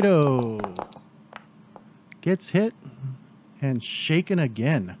 Credo gets hit and shaken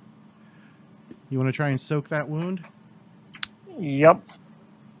again. You want to try and soak that wound? Yep.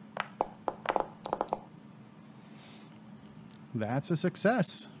 That's a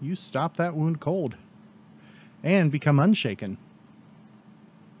success. You stop that wound cold and become unshaken.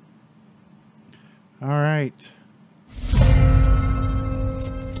 All right.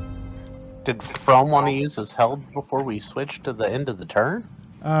 Did From want to use his held before we switch to the end of the turn?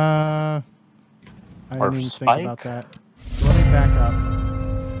 I Or didn't even Spike? think about that. So let me back up.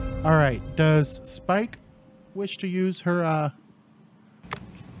 All right. Does Spike wish to use her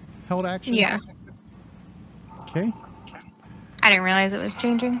held action? Yeah. Okay. I didn't realize it was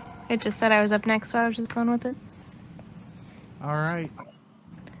changing. It just said I was up next, so I was just going with it. All right.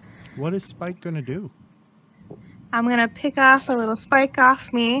 What is Spike going to do? I'm going to pick off a little spike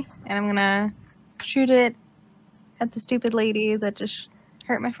off me, and I'm going to shoot it at the stupid lady that just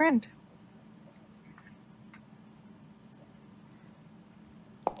hurt my friend.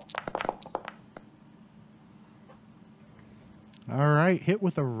 All right. Hit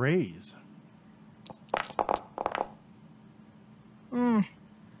with a raise.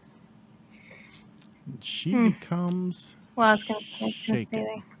 She becomes Well, it's going to stay shaken.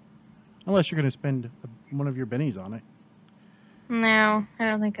 there. Unless you're going to spend one of your bennies on it. No, I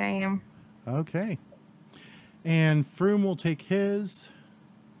don't think I am. Okay. And Froome will take his.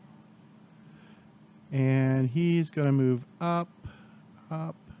 And he's going to move up,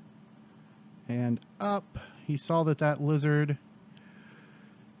 up, and up. He saw that that lizard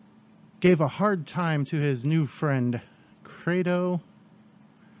gave a hard time to his new friend, Credo.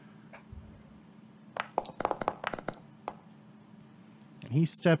 And he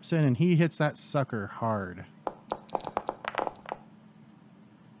steps in and he hits that sucker hard.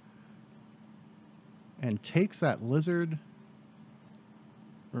 and takes that lizard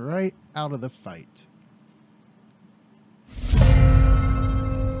right out of the fight.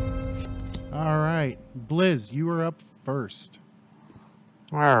 All right, Bliz, you are up first.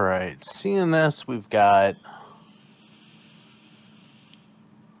 All right. Seeing this, we've got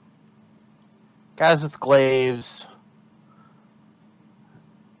guys with glaives,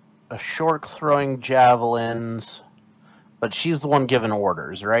 a short throwing javelins, but she's the one giving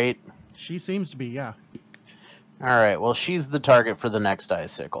orders, right? She seems to be, yeah. All right. Well, she's the target for the next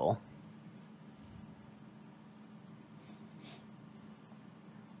icicle.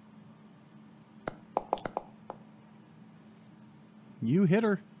 You hit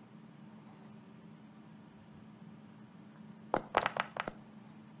her.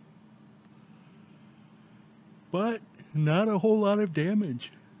 But not a whole lot of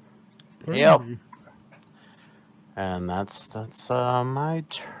damage. Yep. And that's my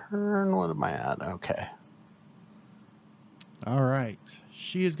turn. What am I at? Okay. All right.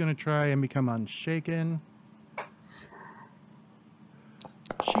 She is going to try and become unshaken.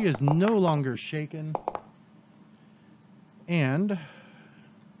 She is no longer shaken. And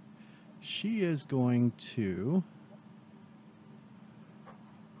she is going to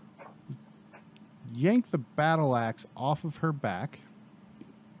yank the battle axe off of her back.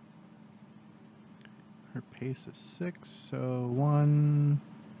 Her pace is 6, so 1,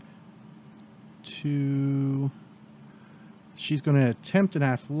 2. She's going to attempt an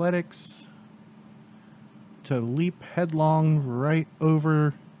athletics to leap headlong right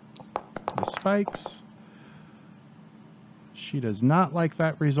over the spikes. She does not like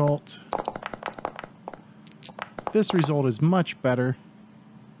that result. This result is much better.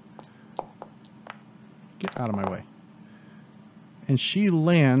 Get out of my way. And she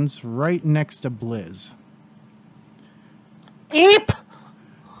lands right next to Bliz. Eep!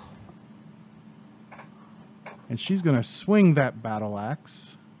 And she's going to swing that battle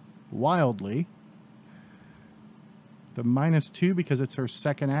axe wildly. The -2 because it's her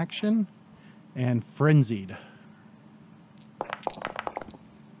second action. And frenzied.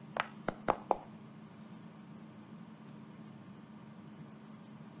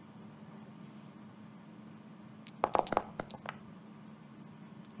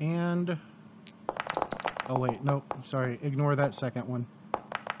 And, oh wait, nope, sorry, ignore that second one.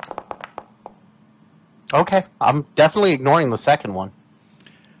 Okay, I'm definitely ignoring the second one.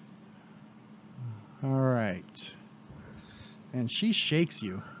 All right. And she shakes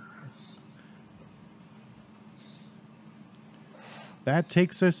you. That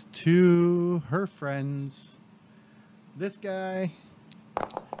takes us to her friends. This guy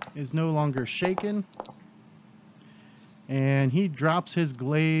is no longer shaken. And he drops his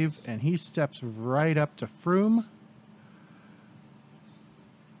glaive and he steps right up to Froome.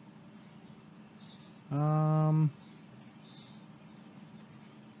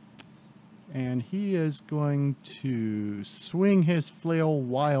 And he is going to swing his flail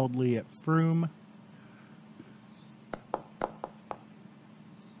wildly at Froome.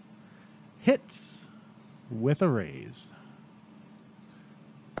 Hits with a raise.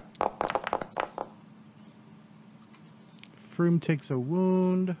 Froome takes a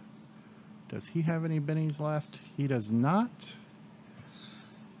wound. Does he have any bennies left? He does not.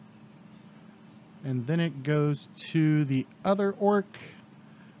 And then it goes to the other orc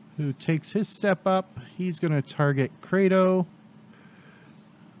who takes his step up. He's going to target Kratos,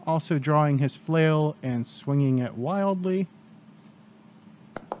 also drawing his flail and swinging it wildly.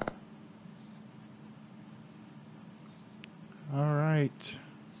 All right.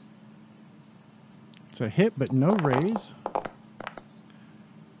 It's a hit, but no raise.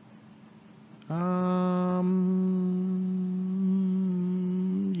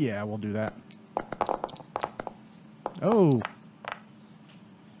 Yeah, we'll do that. Oh.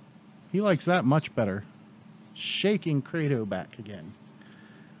 He likes that much better. Shaking Kratos back again.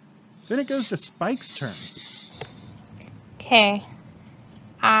 Then it goes to Spike's turn. Okay.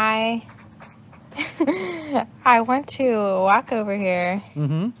 I want to walk over here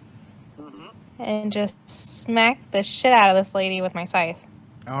and just smack the shit out of this lady with my scythe.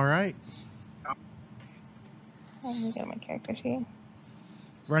 All right. Let me go to my character sheet.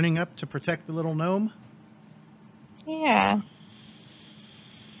 Running up to protect the little gnome. Yeah.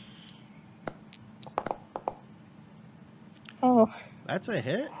 Oh. That's a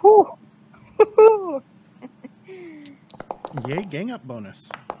hit. Whew. Yay, gang up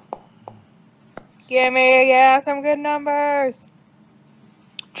bonus. Give me some good numbers.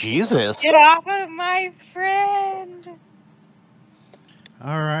 Jesus. Get off of my friend.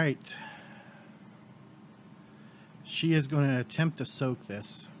 All right. She is going to attempt to soak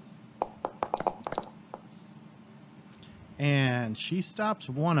this. And she stops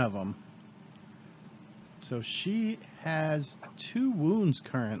one of them. So she has 2 wounds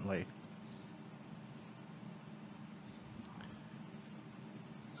currently.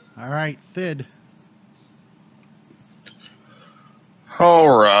 All right, Thid.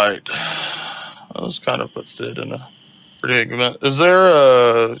 All right. Let's kind of put Thid in a predicament. Is there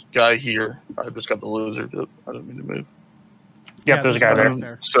a guy here? I just got the lizard. I didn't mean to move. Yep, there's a guy one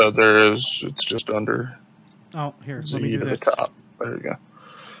there. up So there is. It's just under Oh, here, Z let me do to this. the top. There you go.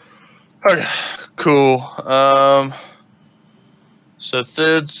 Okay, cool. So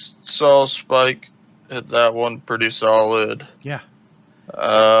Thid's saw Spike hit that one pretty solid. Yeah,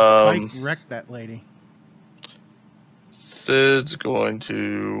 Um, Spike wrecked that lady. Thid's going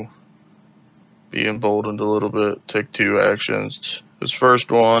to be emboldened a little bit, take 2 actions. His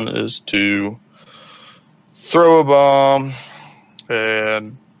first one is to throw a bomb,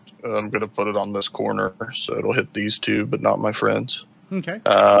 and I'm going to put it on this corner, so it'll hit these 2, but not my friends. Okay.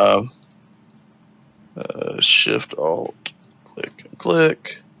 Shift, Alt, click, and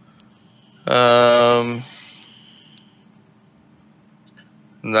click. And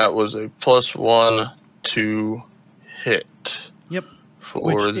that was a +1 to hit. Yep. For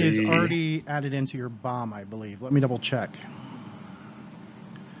Which the... is already added into your bomb, I believe. Let me double check.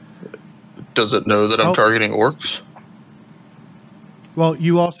 Does it know that I'm Oh. targeting orcs? Well,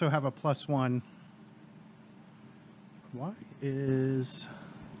 you also have a +1. Why is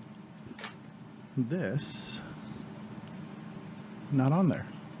this not on there?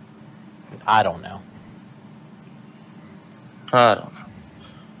 I don't know. I don't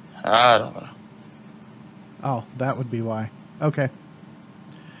know. Oh, that would be why. Okay.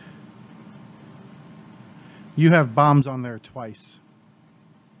 You have bombs on there twice.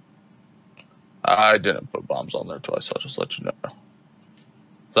 I didn't put bombs on there twice. I'll just let you know.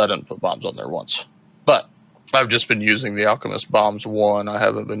 I didn't put bombs on there once. But I've just been using the Alchemist bombs 1. I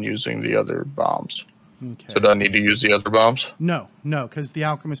haven't been using the other bombs. Okay. So do I need to use the other bombs? No, because the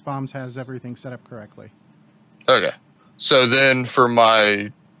Alchemist bombs has everything set up correctly. Okay. So then for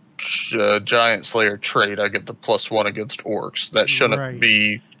my Giant Slayer trait, I get the +1 against orcs. That shouldn't Right.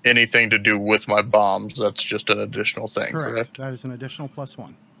 be anything to do with my bombs. That's just an additional thing, correct? That is an additional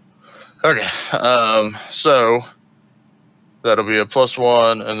 +1. Okay. So that'll be a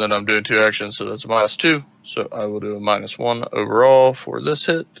 +1, and then I'm doing 2 actions, so that's a -2. So I will do a -1 overall for this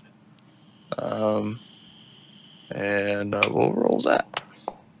hit. And I will roll that.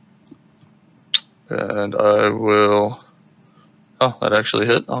 And I will... Oh, that actually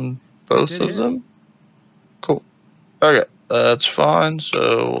hit on both did of hit. them. Cool. Okay, that's fine.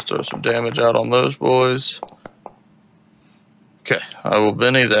 So we'll throw some damage out on those boys. Okay, I will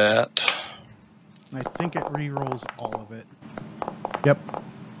Benny that. I think it re-rolls all of it. Yep.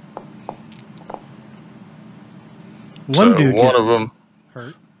 One dude One gets of them.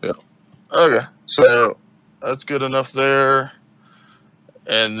 hurt. Okay, so that's good enough there.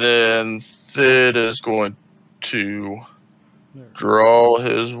 And then Thid is going to There. draw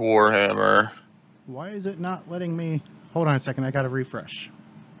his Warhammer. Why is it not letting me... Hold on a second, I gotta refresh.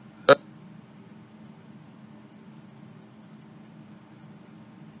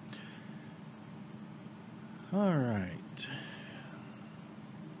 All right.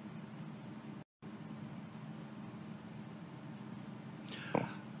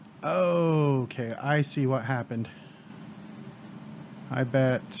 Okay, I see what happened. I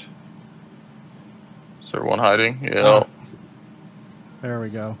bet... Is there one hiding? Yeah. Ah. There we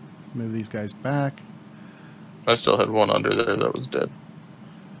go. Move these guys back. I still had one under there that was dead.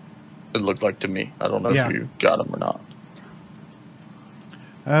 It looked like to me. I don't know Yeah. if you got him or not.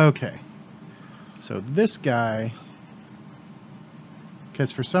 Okay. So this guy,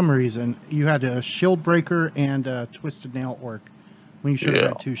 because for some reason you had a shield breaker and a twisted nail orc when you should have Yeah.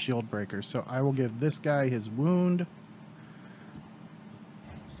 had 2 shield breakers. So I will give this guy his wound.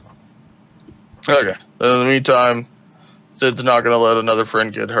 Okay. In the meantime, Thid's not going to let another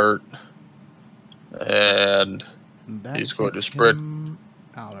friend get hurt. And And that He's going to takes spread- him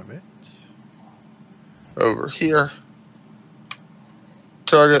out of it. over here,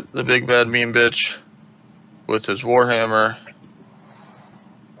 target the big bad mean bitch with his Warhammer.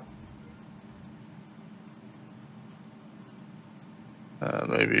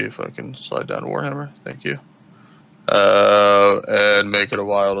 Maybe if I can slide down Warhammer. Thank you. And make it a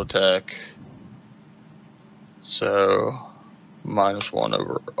wild attack. So, -1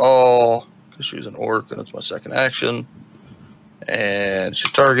 overall, because she's an orc and it's my second action. And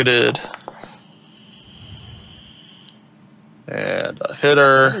she's targeted. And I hit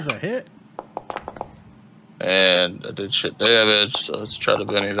her. That is a hit. And I did shit damage, so let's try to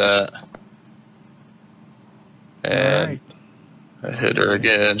Benny that. And All right. I hit her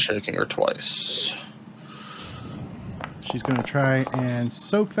again, shaking her twice. She's going to try and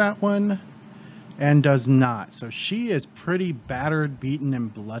soak that one, and does not. So she is pretty battered, beaten,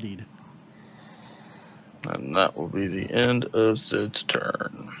 and bloodied. And that will be the end of Zid's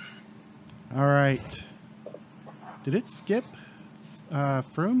turn. All right. Did it skip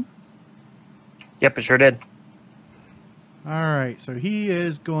Froome? Yep, it sure did. All right. So he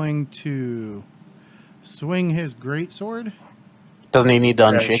is going to swing his greatsword. Doesn't he need to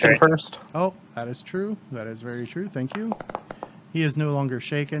Yeah, unshake him shake. first? Oh, that is true. That is very true. Thank you. He is no longer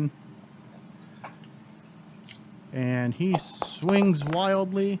shaken. And he swings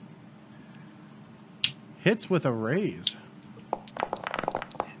wildly. Hits with a raise.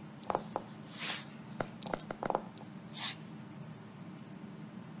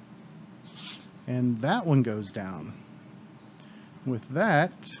 And that one goes down. With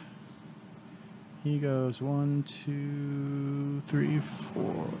that, he goes 1, 2, 3,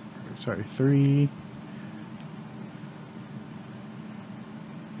 4. Sorry, 3.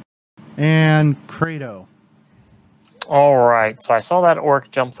 And Credo. All right, so I saw that orc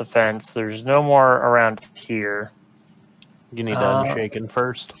jump the fence. There's no more around here. You need to unshake him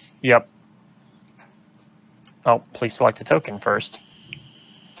first. Yep. Oh, please select a token first.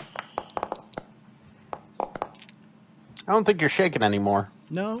 I don't think you're shaking anymore.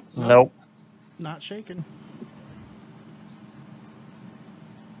 No, Nope. not shaken.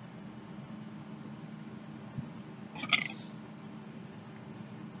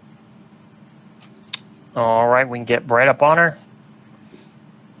 All right, we can get right up on her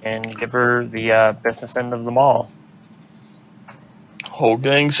and give her the business end of the mall. Whole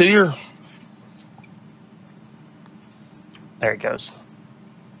gang's here. There it goes.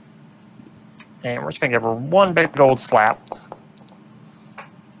 And we're just going to give her one big gold slap.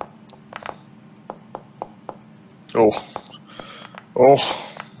 Oh. Oh.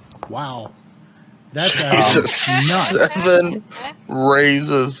 Wow. That Jesus. is nuts. 7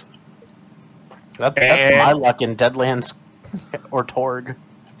 raises. That's And- my luck in Deadlands or Torg.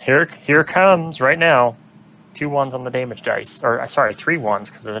 Here comes right now. 2 ones on the damage dice. Or, sorry, 3 ones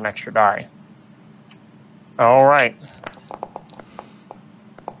because there's an extra die. All right.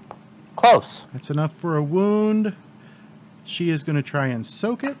 Close. That's enough for a wound. She is going to try and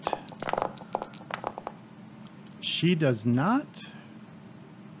soak it. She does not.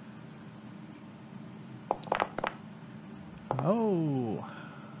 Oh.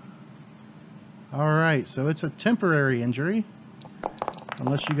 All right, so it's a temporary injury.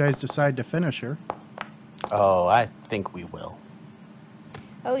 Unless you guys decide to finish her. Oh, I think we will.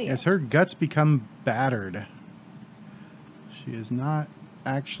 Oh, yeah. As her guts become battered. She is not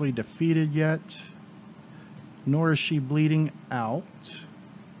actually defeated yet. Nor is she bleeding out.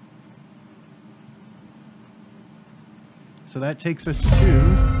 So that takes us to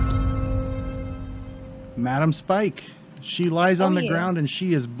Madam Spike. She lies on the yeah. ground and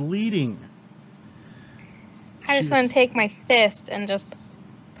she is bleeding. I just want to take my fist and just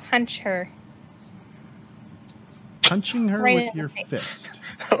punch her. Punching her Right with in your the face. fist.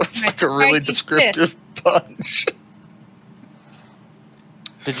 That was My like a really spiky descriptive punch.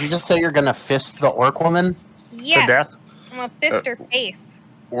 Did you just say you're going to fist the orc woman? Yes. death? I'm going to fist her face.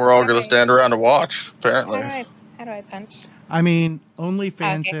 We're all going to Okay. stand around and watch, How apparently. do I punch? I mean,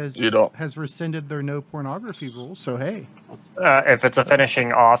 OnlyFans Okay. You don't. has rescinded their no pornography rule, so hey. If it's a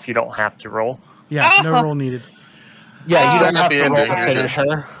finishing off, you don't have to roll. Yeah, no Oh. rule needed. Yeah, you Oh. don't have Happy to roll ending, to you're finish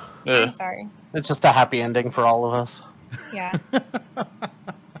her. Yeah. I'm sorry. It's just a happy ending for all of us. Yeah.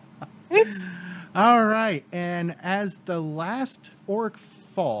 Oops. All right, and as the last orc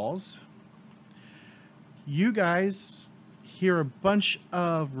falls, you guys hear a bunch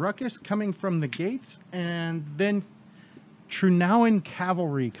of ruckus coming from the gates, and then Trunowan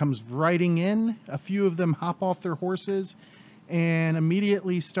cavalry comes riding in. A few of them hop off their horses and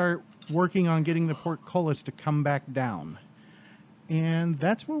immediately start working on getting the portcullis to come back down. And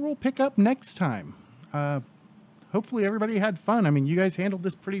that's where we'll pick up next time. Hopefully everybody had fun. I mean, you guys handled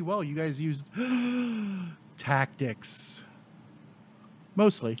this pretty well. You guys used tactics.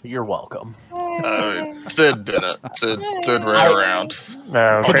 Mostly. You're welcome. Sid didn't. Sid ran around.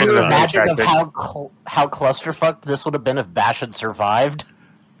 No, Could Kratos you doesn't use imagine of tactics. how clusterfucked this would have been if Bash had survived?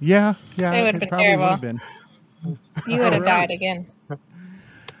 Yeah, It would've been probably terrible. would have been. You would have All right. died again.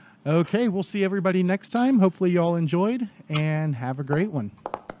 Okay, we'll see everybody next time. Hopefully you all enjoyed, and have a great one.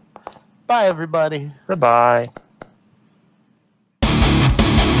 Bye, everybody. Goodbye.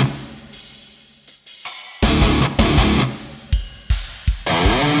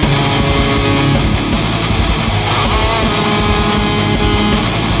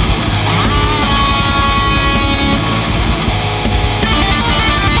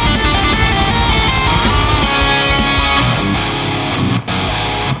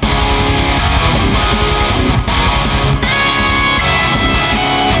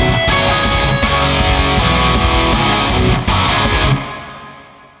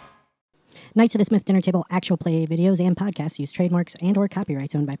 Knights of the Smith Dinner Table actual play videos and podcasts use trademarks and or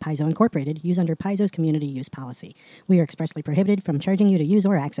copyrights owned by Paizo Incorporated, used under Paizo's community use policy. We are expressly prohibited from charging you to use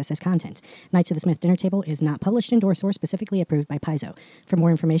or access this content. Knights of the Smith Dinner Table is not published, endorsed, or specifically approved by Paizo. For more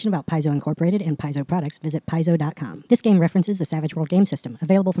information about Paizo Incorporated and Paizo products, visit paizo.com. This game references the Savage World game system,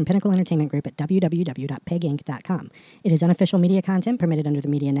 available from Pinnacle Entertainment Group at www.peginc.com. It is unofficial media content permitted under the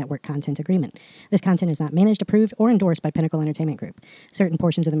Media Network Content Agreement. This content is not managed, approved, or endorsed by Pinnacle Entertainment Group. Certain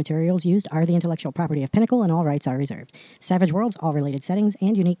portions of the materials used are the intellectual property of Pinnacle, and all rights are reserved. Savage Worlds, all related settings,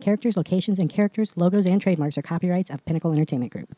 and unique characters, locations, and characters, logos, and trademarks are copyrights of Pinnacle Entertainment Group.